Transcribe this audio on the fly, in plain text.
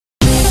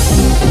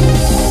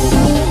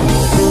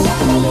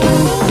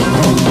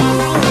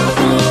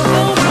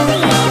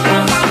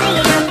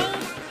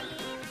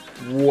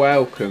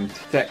welcome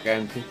to Tech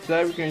Games, and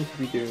today we're going to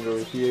be doing a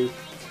review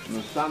on the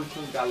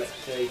Samsung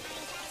Galaxy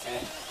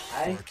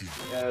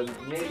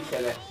S8, nearly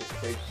said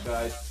S6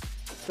 guys.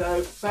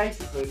 So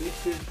basically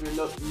this was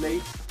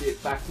released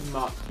it back in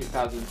March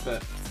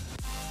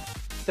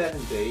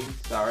 2017,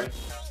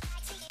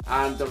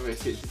 and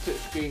obviously it's a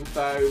touchscreen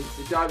phone.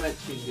 The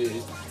dimensions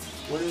is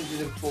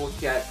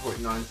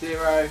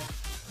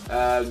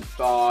 148.90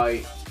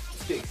 by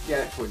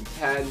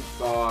 68.10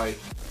 by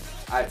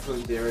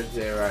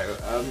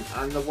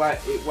 8.00, and it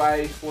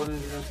weighs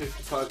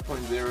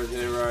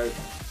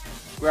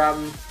 155.00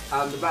 grams,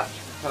 and the battery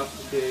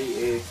capacity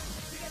is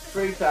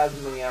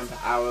 3000 mAh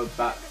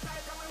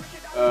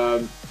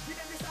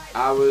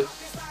hours,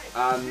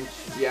 and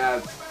yeah,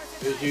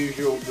 as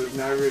usual there's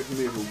no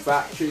removable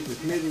batteries.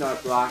 There's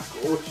Midnight Black,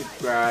 Orchid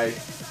Grey,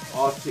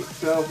 Arctic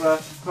Silver,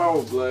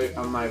 Coral Blue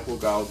and Maple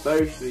Gold.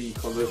 Those are the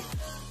colours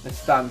as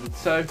standard.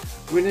 So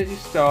we're going to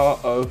just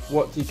start off,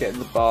 what do you get in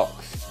the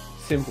box?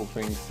 Simple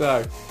things.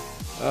 So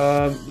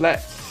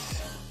let's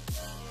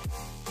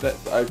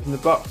open the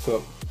box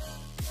up.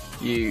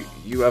 You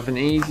have an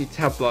easy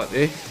tab like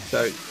this,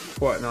 so it's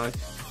quite a nice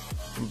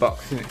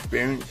unboxing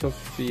experience.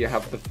 Obviously you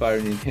have the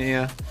phone in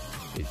here,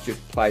 it's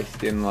just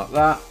placed in like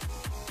that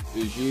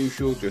as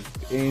usual, just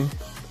in.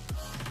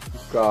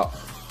 You've got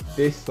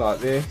this like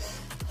this.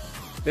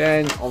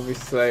 Then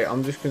obviously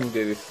I'm just going to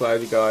do this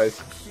slowly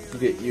guys. You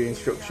get your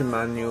instruction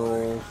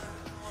manuals,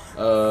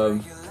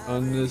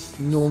 and there's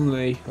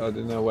normally, I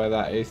don't know where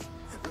that is,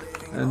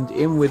 and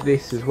in with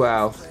this as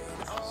well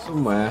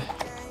somewhere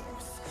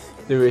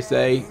there is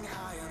a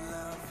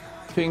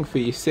thing for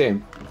your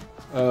SIM.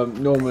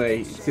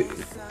 Normally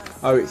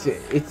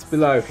it's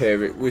below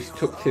here, it was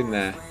tucked in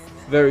there.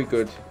 Very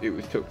good, it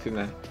was tucked in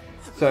there.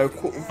 So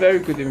very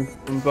good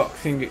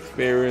unboxing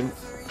experience.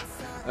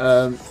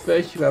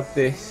 First you have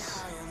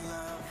this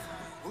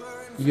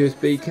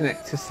USB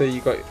connector, so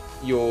you got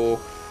your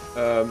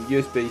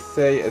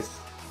USB-C, as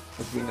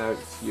we know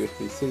it's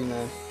USB-C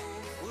now,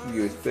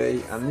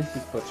 USB, and this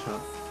is for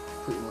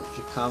pretty much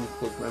you can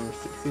plug memory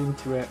sticks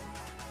into it,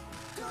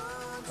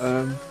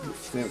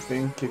 which you don't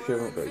think if you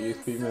haven't got a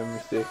USB memory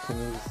stick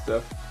and all this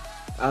stuff.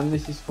 And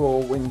this is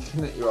for when you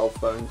connect your old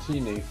phone to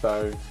your new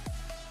phone,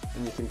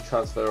 and you can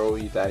transfer all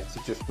your data.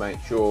 Just make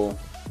sure,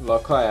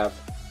 like I have,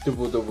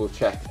 double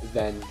check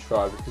then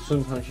try, because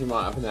sometimes you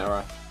might have an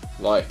error,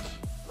 like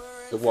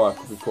the wire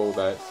could be pulled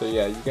out. So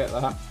yeah, you get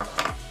that.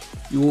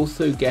 You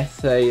also get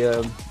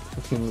a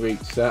fucking reach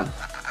set.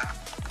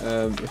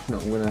 If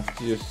not, I'm gonna have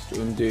to just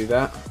undo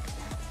that.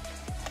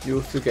 You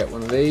also get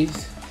one of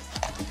these,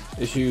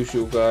 as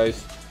usual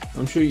guys.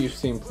 I'm sure you've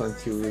seen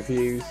plenty of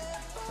reviews,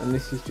 and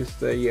this is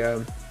just a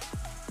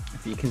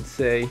if you can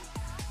see,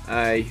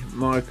 a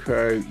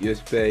micro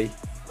USB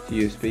to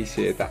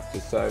USB-C adapter,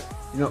 so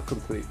you're not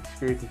completely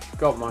screwed. If you've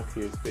got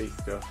micro USB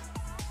stuff,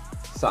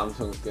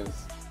 Samsung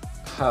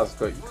has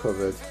got you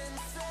covered,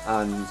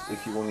 and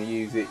if you want to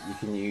use it you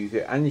can use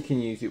it, and you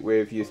can use it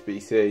with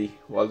USB-C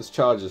wireless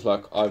chargers,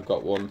 like I've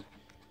got one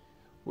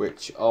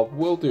which I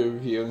will do a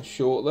review on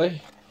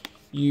shortly.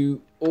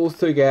 You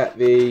also get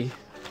the,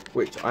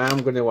 which I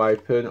am going to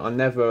open, I'm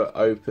not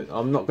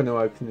going to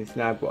open this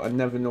now, but I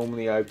never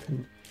normally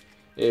open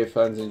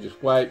earphones and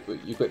just wait,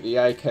 but you've got the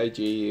AKG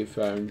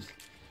earphones,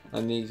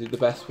 and these are the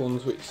best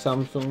ones which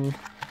Samsung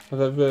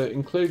have ever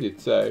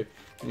included. So,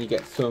 and you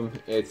get some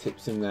ear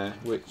tips in there,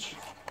 which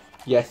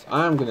yes,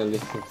 I am going to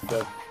listen to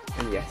them,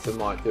 and yes, I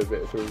might do a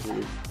bit of a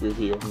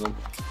review on them.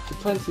 So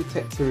plenty of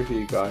tech to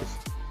review guys.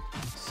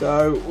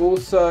 So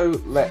also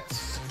let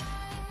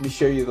me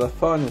show you the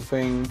final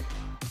thing.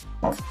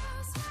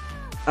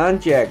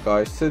 And yeah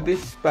guys, so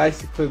this is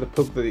basically the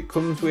plug that it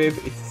comes with.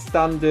 It's a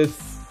standard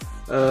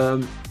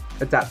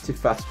adaptive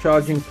fast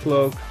charging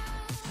plug.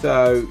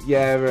 So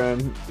yeah,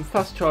 the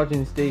fast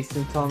charging is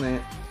decent on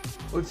it.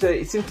 I would say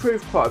it's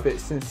improved quite a bit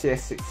since the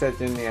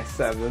S6 and the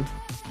S7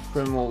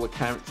 from all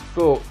accounts,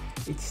 but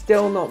it's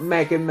still not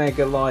mega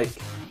like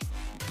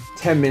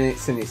 10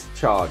 minutes and it's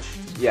charged.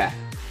 Yeah,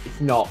 it's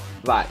not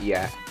that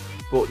yet,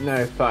 but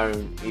no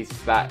phone is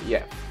that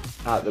yet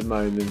at the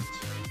moment,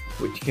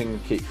 which can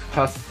keep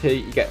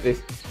capacity. You get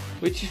this,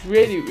 which is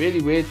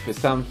really weird for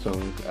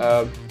Samsung.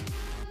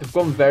 They've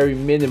gone very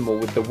minimal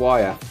with the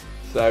wire,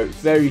 so it's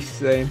very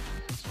slim.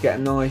 You get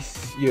a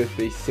nice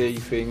USB-C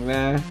thing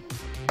there.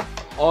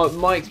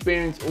 My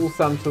experience, all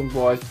Samsung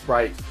wires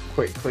break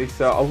quickly,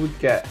 so I would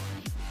get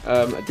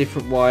a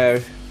different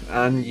wire,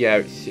 and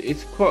yeah,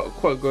 it's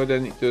quite good,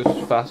 and it does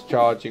fast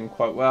charging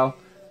quite well.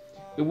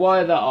 The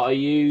wire that I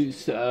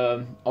use,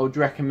 I would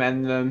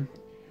recommend them.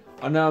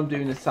 I know I'm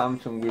doing a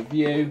Samsung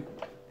review,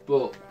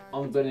 but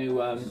I'm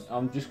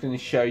just going to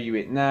show you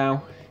it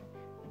now,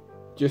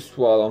 just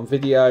while on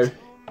video.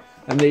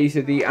 And these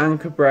are the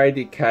Anker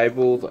braided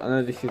cables. I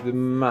know this is a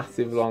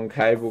massive long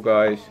cable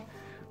guys,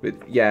 but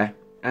yeah,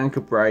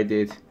 Anker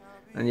braided,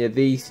 and yeah,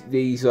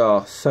 these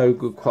are so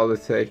good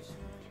quality.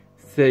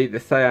 See, they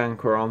say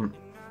Anker on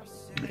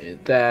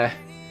there,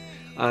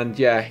 and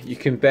yeah, you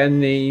can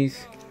bend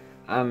these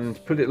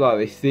and put it like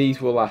this.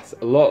 These will last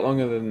a lot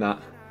longer than that,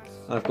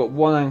 and I've got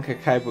one anchor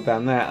cable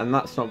down there, and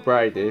that's not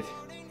braided,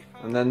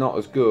 and they're not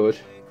as good,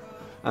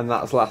 and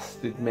that's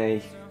lasted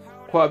me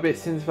quite a bit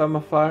since I've had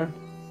my phone.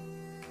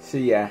 So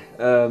yeah,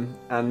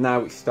 and now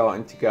it's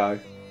starting to go.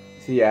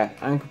 So yeah,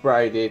 anchor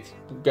braided,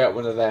 get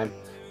one of them,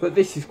 but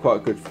this is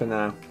quite good for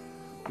now.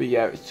 But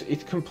yeah,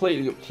 it's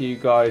completely up to you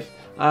guys,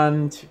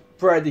 and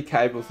braided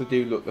cables, they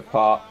do look the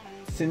part.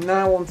 So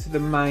now on to the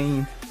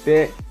main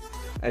bit,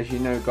 as you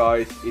know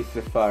guys, is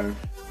the phone.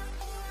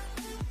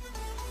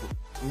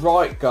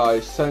 Right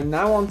guys, so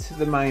now on to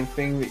the main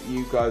thing that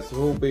you guys have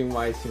all been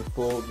waiting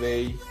for,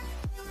 the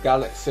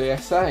Galaxy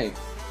S8.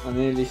 I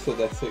nearly said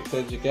S6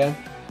 Edge again.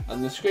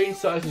 And the screen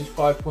size is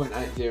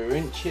 5.80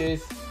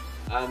 inches,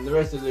 and the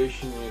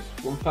resolution is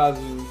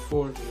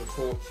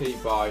 1440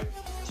 by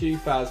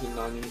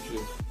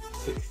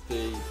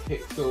 2960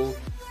 pixels,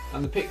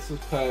 and the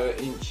pixels per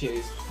inch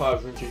is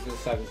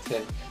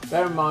 570.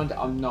 Bear in mind,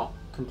 I'm not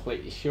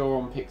completely sure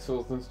on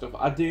pixels and stuff.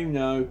 I do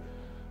know,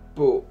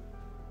 but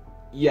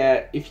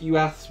yeah, if you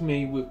ask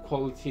me with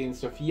quality and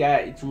stuff, yeah,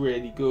 it's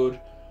really good.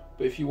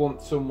 But if you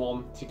want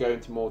someone to go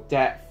into more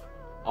depth,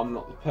 I'm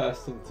not the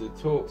person to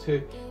talk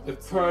to. The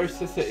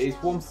processor is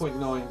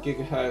 1.9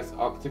 GHz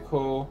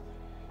octa-core.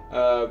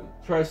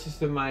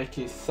 Processor make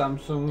is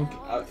Samsung.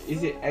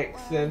 Is it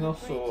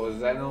Exynos or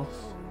Exynos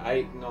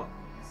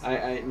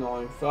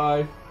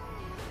 8895?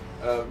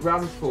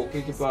 RAM 4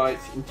 GB.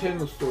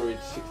 Internal storage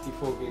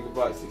 64 GB.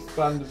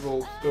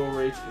 Expandable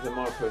storage is a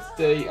micro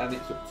SD, and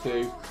it's up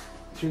to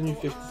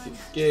 256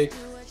 gig.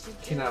 You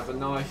can have a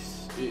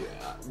nice,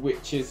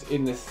 which is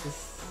in the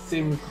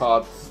SIM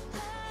cards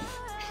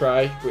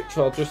tray, which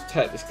I'll just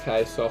take this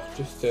case off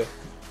just to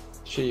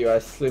show you how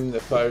slim the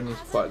phone is.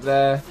 Quite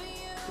there.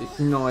 It's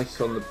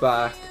nice on the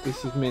back.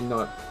 This is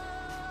midnight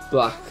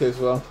black as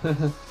well.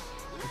 We've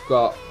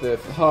got the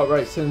heart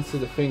rate sensor,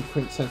 the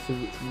fingerprint sensor,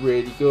 which is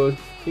really good.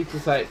 People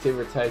say it's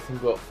irritating,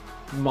 but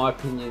in my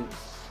opinion,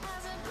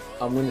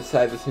 I'm going to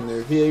say this in the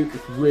review,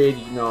 it's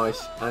really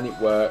nice and it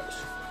works.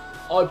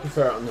 I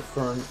prefer it on the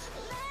front,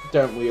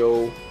 don't we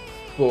all?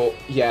 But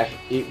yeah,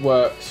 it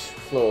works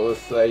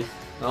flawlessly.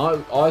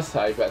 And I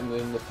say better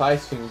than the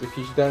face thing,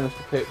 because you don't have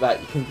to click that,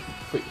 you can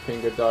put your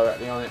finger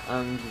directly on it,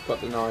 and you've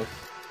got the nice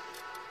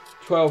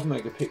 12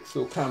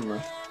 megapixel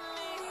camera.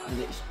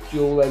 And it's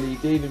dual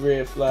LED, the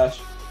rear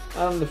flash,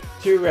 and the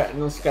 2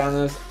 retinal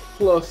scanners,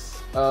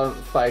 plus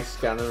face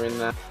scanner in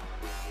there.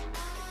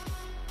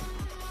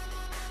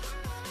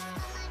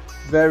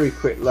 Very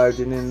quick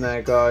loading in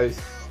there guys,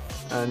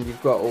 and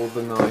you've got all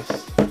the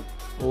nice,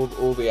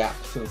 all the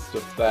apps and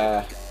stuff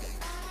there,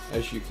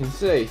 as you can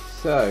see.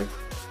 So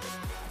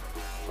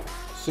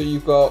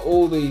you've got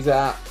all these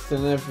apps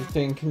and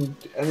everything,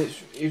 and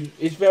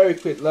it's very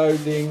quick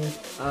loading,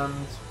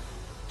 and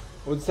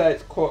I would say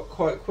it's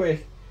quite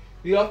quick.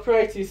 The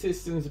operating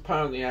system's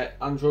apparently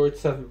Android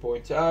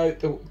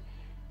 7.0.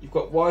 You've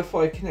got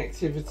Wi-Fi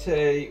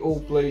connectivity, all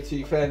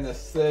Bluetooth,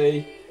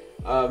 NFC,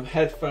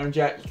 headphone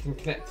jack. You can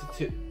connect it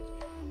to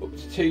up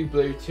to 2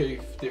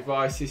 Bluetooth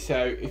devices.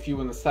 So if you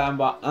want a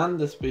soundbar and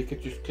a speaker,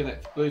 just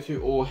connect to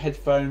Bluetooth, or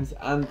headphones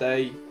and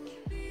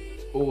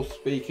all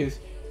speakers.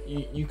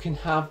 You can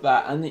have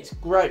that, and it's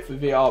great for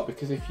VR,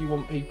 because if you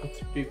want people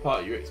to be part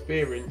of your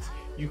experience,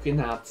 you can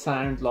have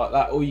sound like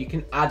that, or you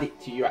can add it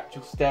to your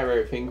actual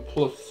stereo thing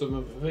plus some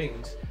other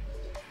things.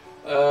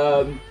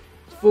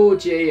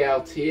 4G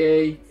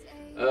LTE,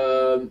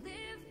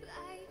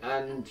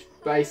 and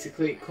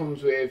basically it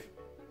comes with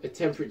a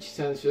temperature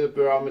sensor,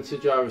 barometer,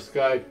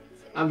 gyroscope,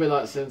 ambient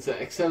light sensor,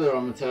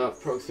 accelerometer,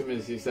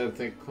 proximity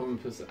sensor,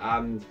 compass,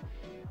 and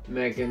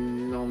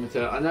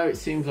meganometer. I know it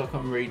seems like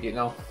I'm reading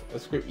off a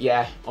script.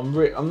 Yeah, I'm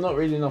not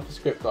reading off a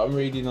script, but I'm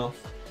reading off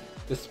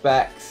the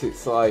specs.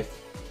 It's like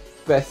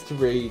best to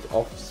read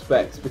off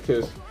specs,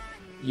 because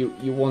you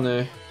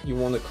wanna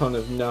kind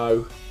of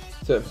know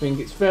certain things.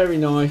 It's very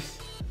nice.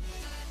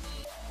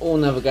 All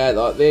navigate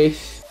like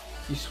this.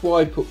 You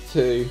swipe up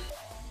to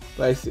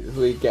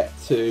basically get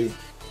to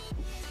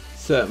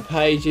certain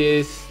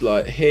pages,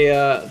 like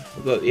here.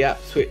 I've got the app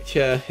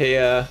switcher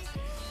here,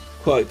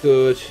 quite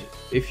good.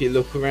 If you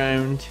look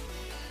around,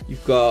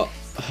 you've got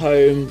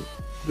home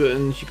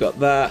buttons, you've got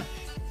that,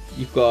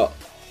 you've got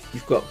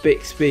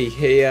Bixby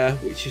here,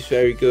 which is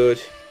very good.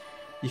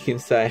 You can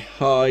say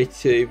hi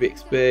to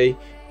Bixby.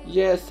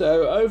 Yeah,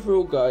 so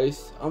overall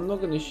guys, I'm not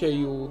going to show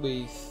you all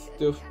these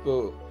stuff,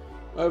 but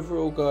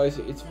overall guys,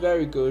 it's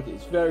very good,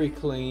 it's very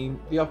clean,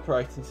 the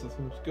operating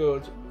system's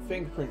good,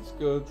 fingerprint's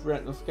good,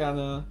 retinal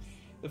scanner,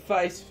 the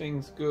face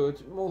thing's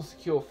good, more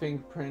secure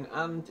fingerprint,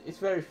 and it's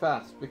very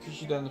fast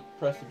because you don't have to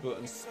press the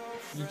button.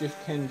 You just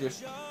can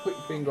put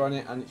your finger on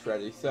it and it's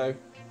ready. So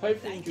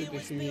hopefully you enjoyed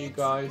this review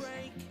guys.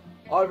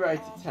 I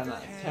rate it 10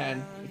 out of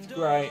 10. It's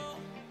great.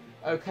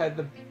 Okay,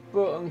 the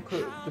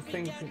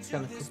fingerprint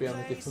scanner could be on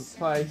a different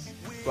place,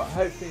 but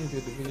hopefully you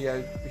enjoyed the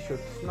video. Be sure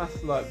to smash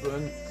the like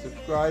button,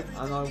 subscribe,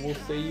 and I will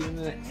see you in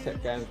the next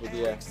Tech Games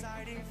video.